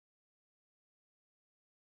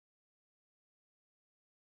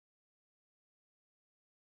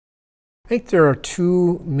think there are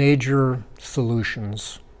two major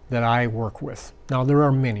solutions that I work with. Now, there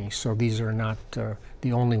are many, so these are not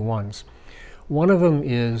the only ones. One of them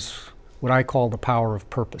is what I call the power of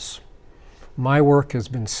purpose. My work has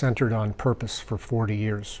been centered on purpose for 40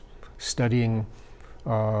 years, studying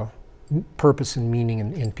purpose and meaning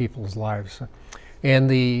in people's lives. And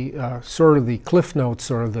the sort of the cliff notes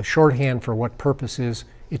or the shorthand for what purpose is,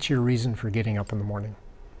 it's your reason for getting up in the morning.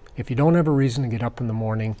 If you don't have a reason to get up in the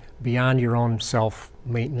morning beyond your own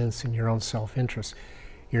self-maintenance and your own self-interest,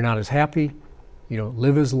 you're not as happy, you don't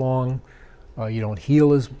live as long, you don't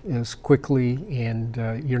heal as quickly, and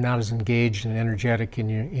you're not as engaged and energetic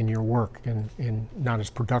in your work and not as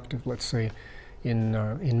productive, let's say,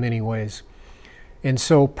 in many ways. And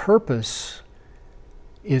so purpose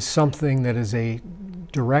is something that is a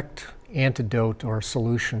direct antidote or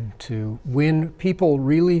solution to when people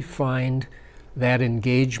really find that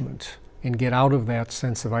engagement and get out of that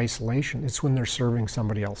sense of isolation. It's when they're serving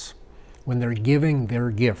somebody else, when they're giving their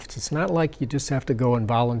gifts. It's not like you just have to go and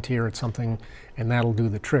volunteer at something and that'll do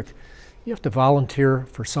the trick. You have to volunteer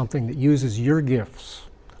for something that uses your gifts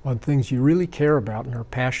on things you really care about and are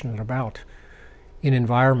passionate about in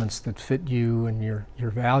environments that fit you and your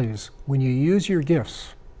values. When you use your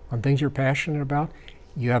gifts on things you're passionate about,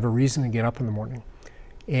 you have a reason to get up in the morning.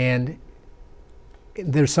 And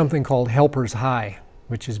there's something called helper's high,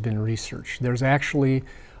 which has been researched. There's actually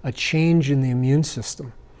a change in the immune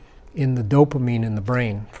system, in the dopamine in the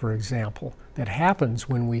brain, for example, that happens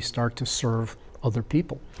when we start to serve other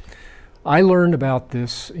people. I learned about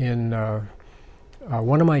this in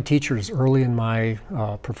one of my teachers early in my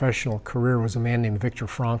professional career was a man named Viktor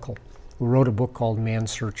Frankl, who wrote a book called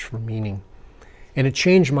Man's Search for Meaning. And it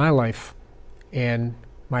changed my life and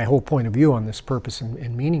my whole point of view on this purpose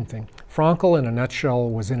and meaning thing. Frankl, in a nutshell,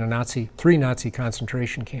 was in three Nazi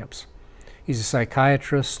concentration camps. He's a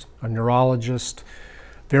psychiatrist, a neurologist,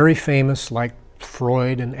 very famous, like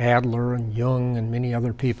Freud and Adler and Jung and many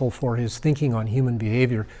other people, for his thinking on human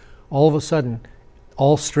behavior. All of a sudden,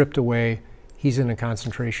 all stripped away, he's in a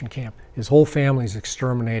concentration camp. His whole family's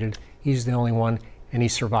exterminated. He's the only one, and he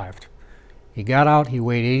survived. He got out, he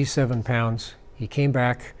weighed 87 pounds. He came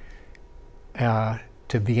back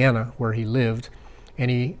to Vienna, where he lived,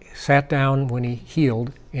 and he sat down when he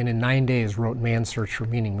healed, and in 9 days wrote Man's Search for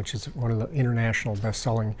Meaning, which is one of the international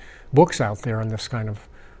best-selling books out there on this kind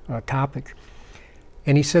of topic.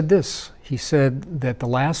 And he said this, he said that the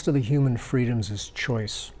last of the human freedoms is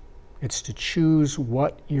choice. It's to choose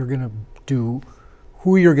what you're going to do,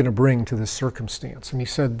 who you're going to bring to this circumstance. And he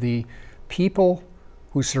said the people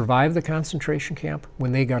who survived the concentration camp,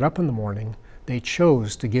 when they got up in the morning, they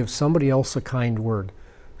chose to give somebody else a kind word,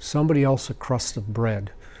 somebody else a crust of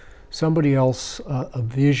bread, somebody else a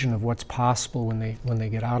vision of what's possible when they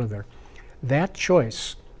get out of there. That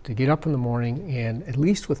choice to get up in the morning and at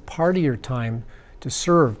least with part of your time to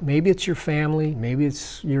serve, maybe it's your family, maybe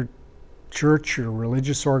it's your church, your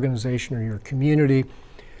religious organization, or your community,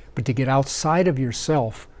 but to get outside of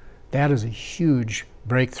yourself, that is a huge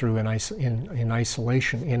breakthrough in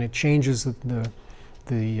isolation, and it changes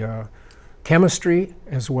the chemistry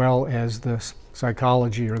as well as the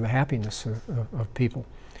psychology or the happiness of people.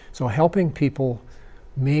 So helping people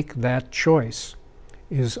make that choice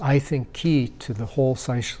is, I think, key to the whole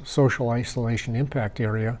social isolation impact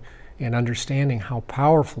area, and understanding how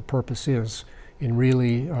powerful purpose is in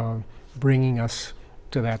really bringing us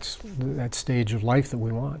to that stage of life that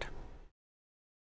we want.